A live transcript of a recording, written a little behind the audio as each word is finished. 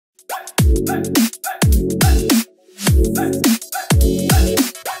Hey,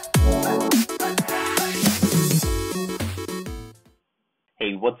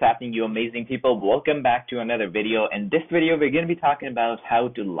 what's happening, you amazing people? Welcome back to another video. In this video, we're going to be talking about how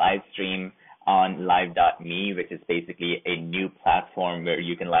to live stream on live.me, which is basically a new platform where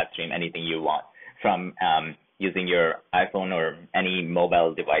you can live stream anything you want from using your iPhone or any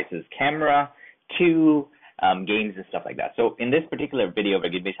mobile device's camera to games and stuff like that. So in this particular video, we're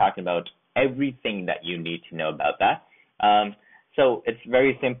going to be talking about everything that you need to know about that. So it's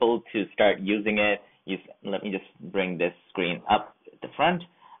very simple to start using it. Let me just bring this screen up at the front.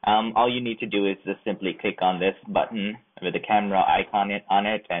 All you need to do is just simply click on this button with the camera icon on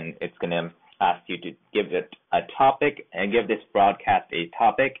it, and it's going to ask you to give it a topic and give this broadcast a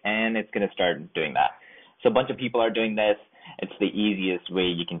topic, and it's going to start doing that. So a bunch of people are doing this. It's the easiest way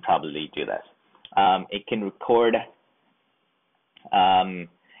you can probably do this. It can record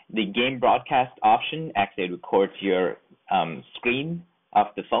the game broadcast option. Actually, it records your screen of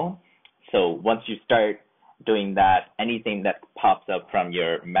the phone. So once you start doing that, anything that pops up from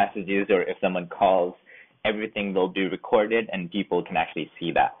your messages or if someone calls, everything will be recorded and people can actually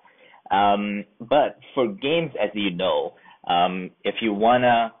see that. But for games, as you know, if you want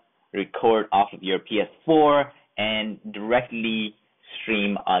to record off of your PS4 and directly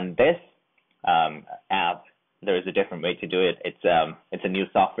stream on this app, there is a different way to do it. It's a new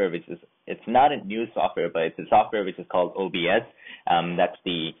software, it's not a new software, but it's a software which is called OBS. That's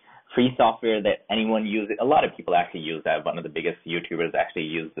the free software that anyone uses. A lot of people actually use that. One of the biggest YouTubers actually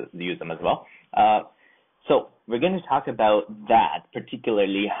use them as well. So we're going to talk about that,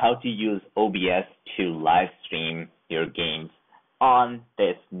 particularly how to use OBS to live stream your games on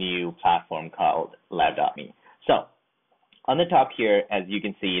this new platform called live.me. So on the top here, as you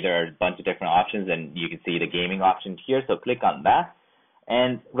can see, there are a bunch of different options, and you can see the gaming option here. So click on that.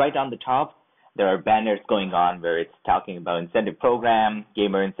 And right on the top, there are banners going on where it's talking about incentive program,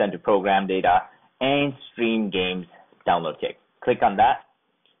 gamer incentive program data, and stream games download kick. Click on that,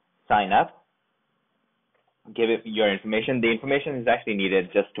 sign up, give it your information. The information is actually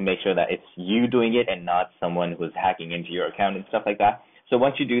needed just to make sure that it's you doing it and not someone who's hacking into your account and stuff like that. So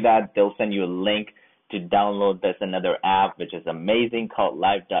once you do that, they'll send you a link to download this another app, which is amazing, called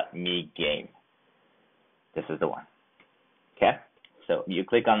live.me game. This is the one. Okay, so you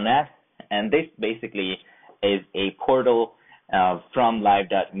click on that. And this basically is a portal from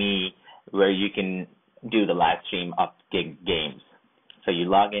live.me where you can do the live stream of games. So you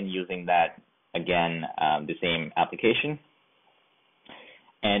log in using that, again, the same application.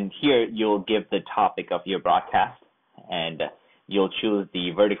 And here you'll give the topic of your broadcast, and you'll choose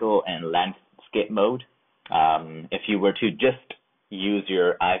the vertical and landscape mode. If you were to just use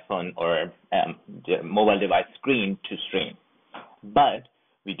your iPhone or mobile device screen to stream. But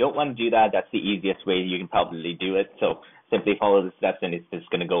we don't want to do that. That's the easiest way you can probably do it. So simply follow the steps and it's just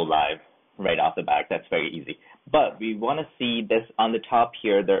going to go live right off the bat. That's very easy. But we want to see this on the top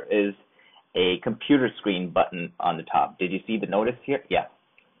here. There is a computer screen button on the top. Did you see the notice here? Yeah.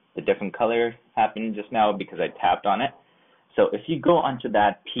 The different color happened just now because I tapped on it. So if you go onto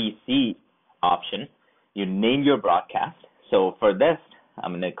that PC option, you name your broadcast. So for this,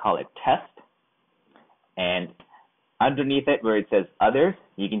 I'm going to call it test. And underneath it, where it says others,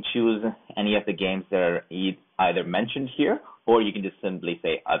 you can choose any of the games that are either mentioned here, or you can just simply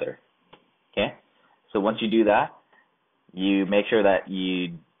say other. Okay? So once you do that, you make sure that you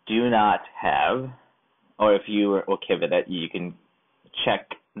do not have, or if you are okay with it, you can check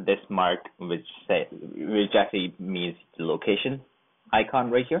this mark, which actually means the location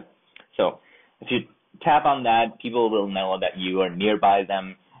icon right here. So if you tap on that, people will know that you are nearby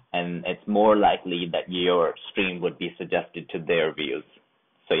them, and it's more likely that your stream would be suggested to their views.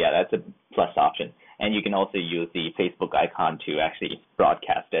 So yeah, that's a plus option. And you can also use the Facebook icon to actually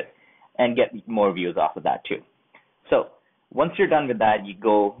broadcast it and get more views off of that too. So once you're done with that,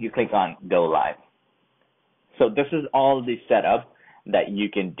 you click on Go Live. So this is all the setup that you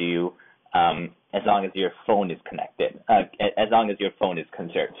can do as long as your phone is connected, as long as your phone is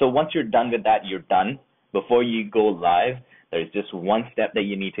concerned. So once you're done with that, you're done. Before you go live, there's just one step that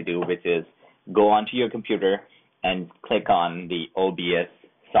you need to do, which is go onto your computer and click on the OBS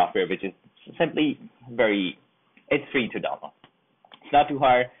software, which is simply it's free to download. It's not too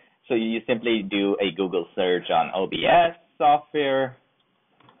hard. So you simply do a Google search on OBS software,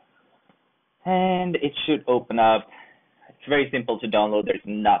 and it should open up. It's very simple to download. There's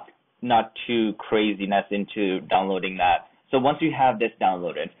not too craziness into downloading that. So once you have this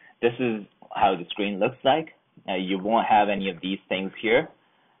downloaded, this is how the screen looks like. You won't have any of these things here.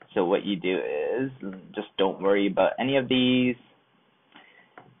 So what you do is just don't worry about any of these.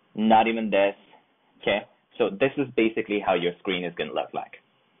 not even this. Okay, so this is basically how your screen is going to look like.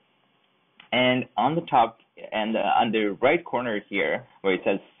 And on the top and on the right corner here where it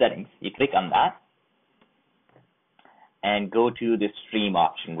says settings, you click on that and go to the stream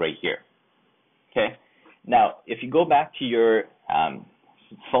option right here. Okay, now if you go back to your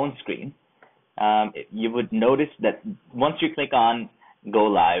phone screen, you would notice that once you click on go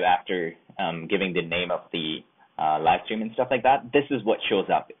live after giving the name of the live stream and stuff like that, this is what shows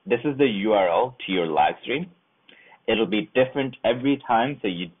up. This is the URL to your live stream. It'll be different every time, so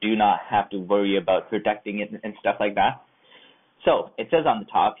you do not have to worry about protecting it and stuff like that. So it says on the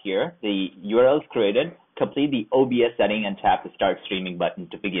top here, the URL is created. Complete the OBS setting and tap the Start Streaming button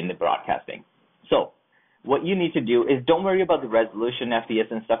to begin the broadcasting. So what you need to do is don't worry about the resolution, FPS,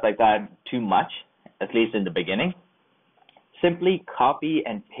 and stuff like that too much, at least in the beginning. Simply copy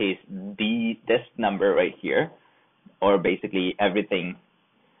and paste this number right here, or basically everything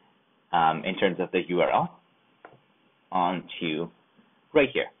in terms of the URL, onto right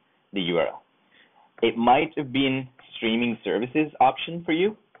here, the URL. It might have been streaming services option for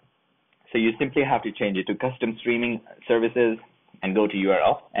you, so you simply have to change it to custom streaming services and go to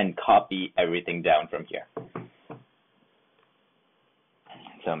URL and copy everything down from here.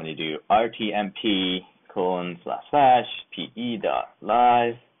 So I'm going to do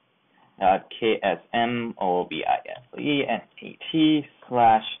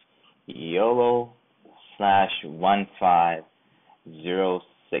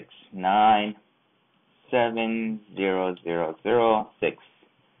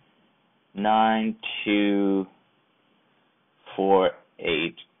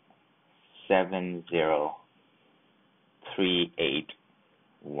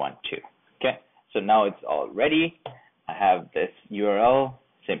Okay, so now it's all ready. I have this URL.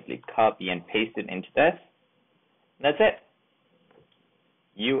 Simply copy and paste it into this. That's it.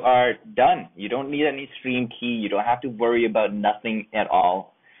 You are done. You don't need any stream key. You don't have to worry about nothing at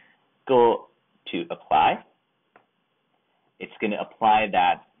all. Go to apply. It's going to apply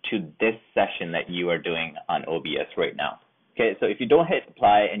that to this session that you are doing on OBS right now. Okay, so if you don't hit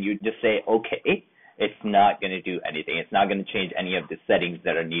apply and you just say okay, it's not going to do anything. It's not going to change any of the settings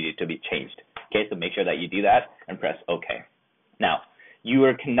that are needed to be changed. Okay, so make sure that you do that and press okay. Now, you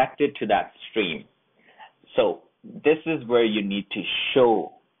are connected to that stream. So this is where you need to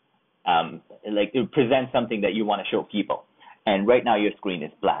show, present something that you want to show people. And right now your screen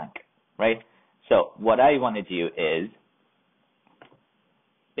is blank, right? So what I want to do is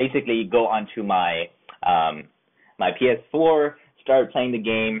basically go onto my my PS4, start playing the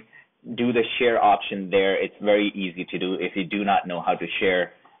game, do the share option there. It's very easy to do if you do not know how to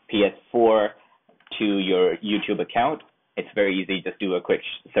share PS4 to your YouTube account. It's very easy. Just do a quick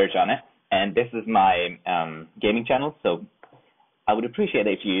search on it. And this is my gaming channel, so I would appreciate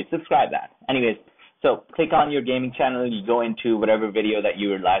it if you subscribe that. Anyways, so click on your gaming channel. You go into whatever video that you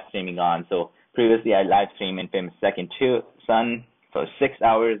were live streaming on. So previously I live streamed Infamous Second Son for 6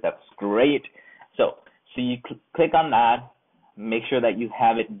 hours. That's great. So you click on that. Make sure that you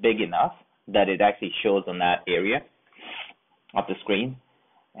have it big enough that it actually shows on that area of the screen.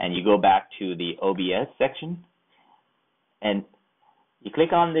 And you go back to the OBS section. And you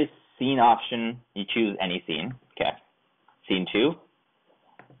click on this scene option. You choose any scene. Okay. Scene 2.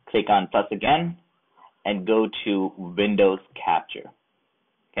 Click on plus again. And go to Windows Capture.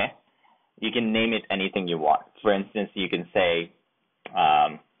 Okay. You can name it anything you want. For instance, you can say,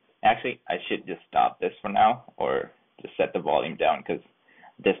 actually, I should just stop this for now, or just set the volume down because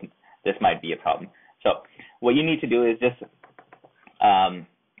this might be a problem. So what you need to do is just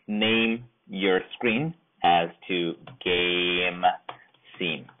name your screen as to game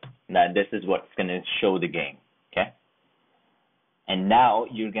scene. Now this is what's going to show the game. Okay. And now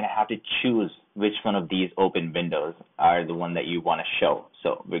you're going to have to choose which one of these open windows are the one that you want to show.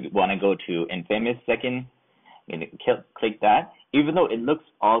 So we want to go to Infamous Second. You're going to click that. Even though it looks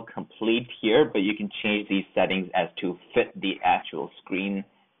all complete here, but you can change these settings as to fit the actual screen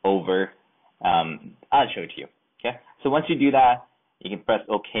over. I'll show it to you. Okay. So once you do that, you can press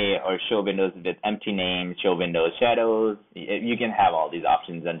OK or show windows with empty names, show windows shadows. You can have all these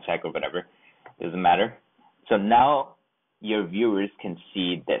options uncheck or whatever. Doesn't matter. So now your viewers can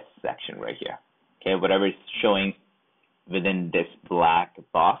see this section right here. Okay, whatever is showing within this black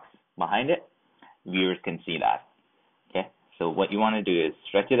box behind it, viewers can see that. Okay, so what you want to do is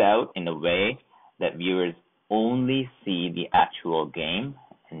stretch it out in a way that viewers only see the actual game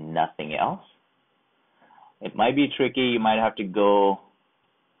and nothing else. It might be tricky. You might have to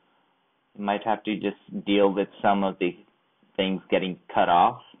just deal with some of the things getting cut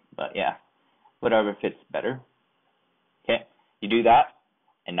off, but yeah, whatever fits better. Okay, you do that,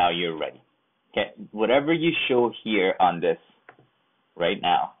 and now you're ready. Okay, whatever you show here on this right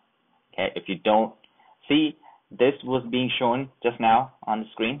now, okay, if you don't see, this was being shown just now on the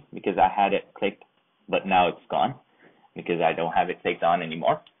screen because I had it clicked, but now it's gone because I don't have it clicked on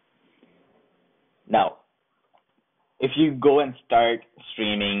anymore. Now, if you go and start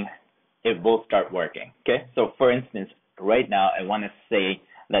streaming, it will start working. Okay, so for instance, right now I want to say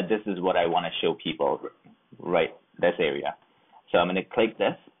that this is what I want to show people, right, this area. So I'm going to click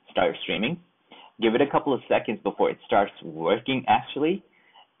this, start streaming, give it a couple of seconds before it starts working actually,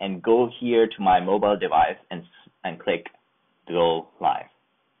 and go here to my mobile device and click go live.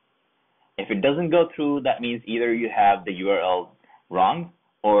 If it doesn't go through, that means either you have the URL wrong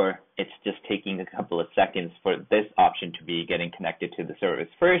or it's just taking a couple of seconds for this option to be getting connected to the service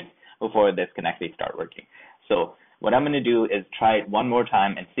first before this can actually start working. So what I'm going to do is try it one more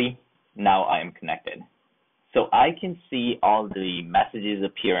time and see, now I am connected. So I can see all the messages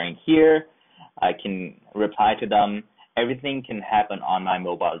appearing here. I can reply to them. Everything can happen on my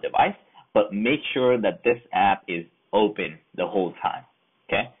mobile device, but make sure that this app is open the whole time,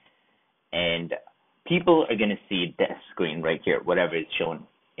 okay? And people are going to see this screen right here, whatever is shown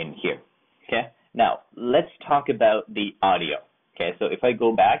in here, okay? Now, let's talk about the audio, okay? So if I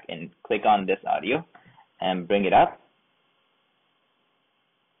go back and click on this audio and bring it up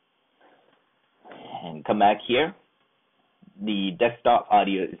and come back here, the desktop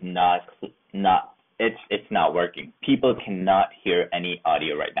audio is not working. People cannot hear any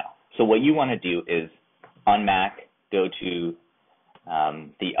audio right now. So what you want to do is on Mac, go to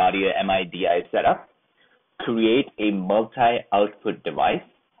the audio MIDI setup, create a multi-output device.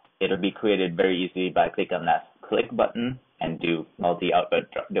 It'll be created very easily by clicking on that click button and do multi-output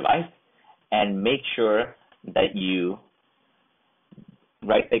device, and make sure that you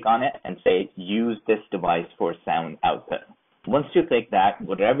right click on it and say use this device for sound output. Once you click that,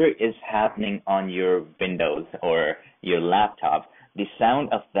 whatever is happening on your Windows or your laptop, the sound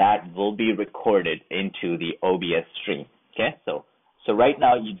of that will be recorded into the OBS stream. Okay, so right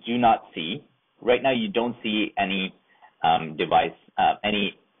now you don't see any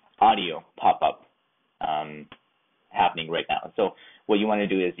any audio pop up happening right now. So what you want to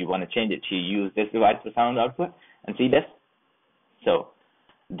do is you want to change it to use this device for sound output, and see this. So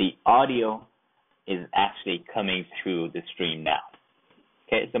the audio is actually coming through the stream now.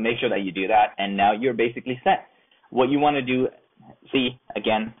 Okay, so make sure that you do that, and now you're basically set. What you want to do, see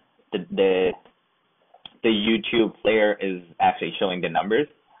again, the YouTube player is actually showing the numbers,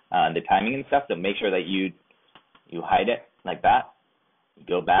 the timing and stuff. So make sure that you hide it like that. You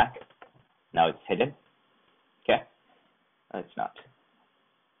go back. Now it's hidden. Okay, it's not.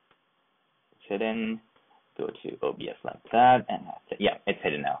 It's hidden. Go to OBS like that, and that's it. Yeah, it's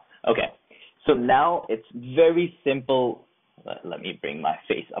hidden now. Okay. So now it's very simple. Let me bring my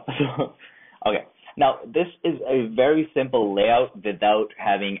face up. Okay. Now this is a very simple layout without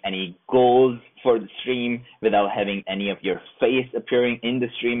having any goals for the stream, without having any of your face appearing in the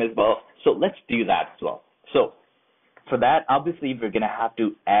stream as well. So let's do that as well. So for that, obviously we're going to have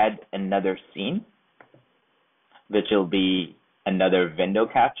to add another scene, which will be another window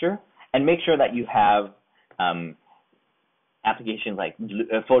capture, and make sure that you have applications like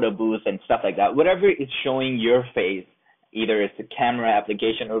photo booth and stuff like that. Whatever is showing your face, either it's a camera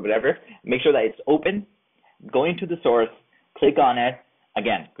application or whatever, make sure that it's open. Go into the source, click on it.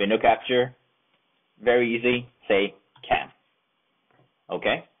 Again, window capture, very easy. Say cam.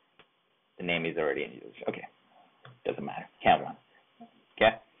 Okay? The name is already in use. Okay. Doesn't matter. Cam one.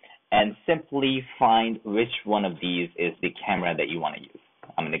 Okay? And simply find which one of these is the camera that you want to use.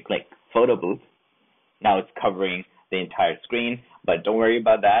 I'm going to click photo booth. Now it's covering the entire screen, but don't worry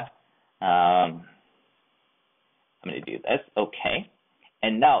about that. I'm going to do this. Okay.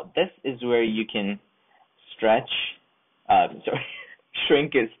 And now this is where you can shrink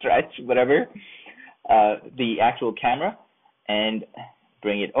and stretch, whatever, the actual camera, and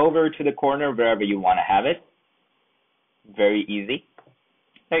bring it over to the corner wherever you want to have it. Very easy.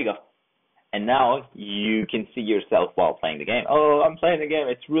 There you go. And now you can see yourself while playing the game. Oh, I'm playing the game.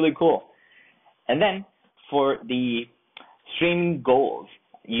 It's really cool. And then for the stream goals,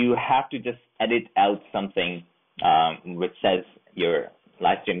 you have to just edit out something which says your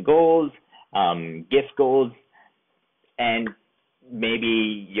live stream goals, gift goals, and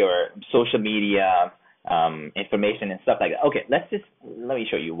maybe your social media information and stuff like that. Okay, let me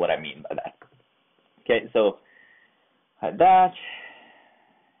show you what I mean by that. Okay, so had that,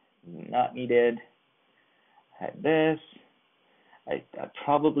 not needed. Had this. I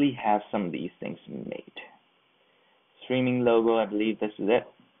probably have some of these things made. Streaming logo, I believe this is it.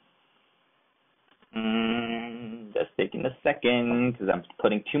 just taking a second because I'm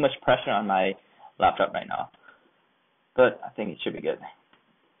putting too much pressure on my laptop right now. But I think it should be good.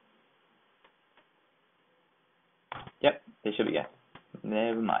 Yep, it should be good.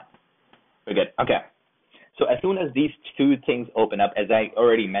 Never mind. We're good. Okay. So as soon as these two things open up, as I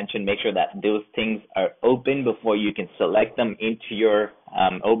already mentioned, make sure that those things are open before you can select them into your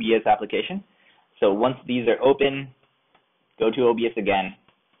OBS application. So once these are open, go to OBS again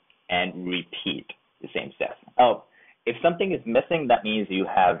and repeat the same steps. Oh, if something is missing, that means you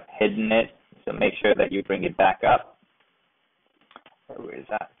have hidden it. So make sure that you bring it back up. Where is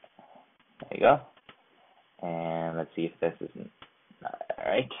that? There you go. And let's see if this isn't. All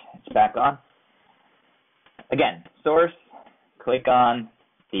right, it's back on. Again, source, click on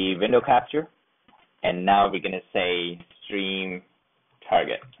the window capture, and now we're going to say stream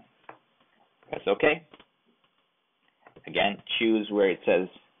target. Press OK. Again, choose where it says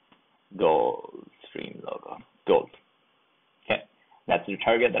gold, stream logo, gold. Okay, that's the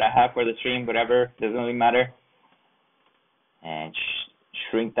target that I have for the stream, whatever, doesn't really matter. And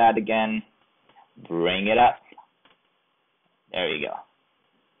shrink that again, bring it up. There you go.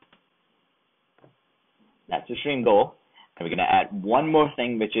 That's the stream goal. And we're going to add one more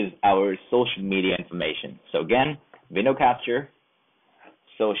thing, which is our social media information. So again, window capture,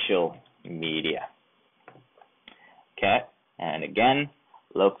 social media. Okay, and again,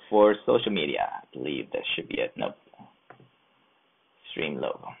 look for social media. I believe that should be it. Nope. Stream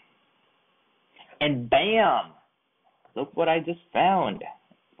logo. And bam! Look what I just found.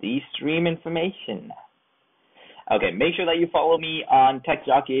 The stream information. Okay, make sure that you follow me on Tech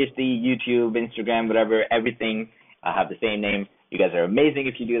Jockey HD, YouTube, Instagram, whatever, everything. I have the same name. You guys are amazing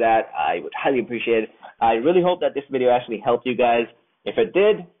if you do that. I would highly appreciate it. I really hope that this video actually helped you guys. If it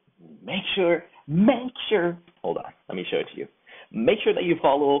did, make sure, hold on, let me show it to you. Make sure that you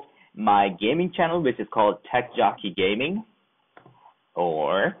follow my gaming channel, which is called Tech Jockey Gaming.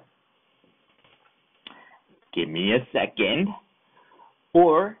 Or, give me a second.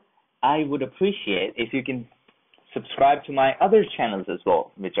 Or, I would appreciate if you can subscribe to my other channels as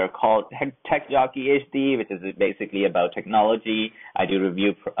well, which are called Tech Jockey HD, which is basically about technology. I do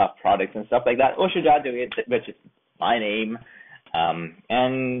review of products and stuff like that. Or Shujadu, which is my name.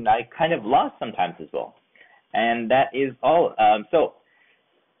 And I kind of lost sometimes as well. And that is all. So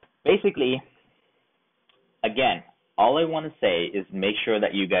basically, again, all I want to say is make sure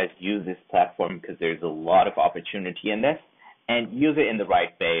that you guys use this platform because there's a lot of opportunity in this, and use it in the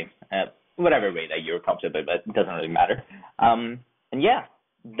right way. Whatever way that you're comfortable, but it doesn't really matter. And yeah,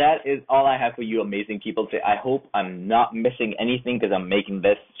 that is all I have for you amazing people today. I hope I'm not missing anything because I'm making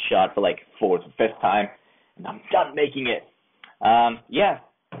this shot for like 4th or 5th time, and I'm done making it. Yeah,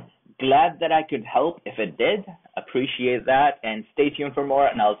 glad that I could help. If it did, appreciate that, and stay tuned for more,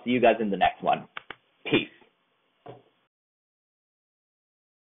 and I'll see you guys in the next one. Peace.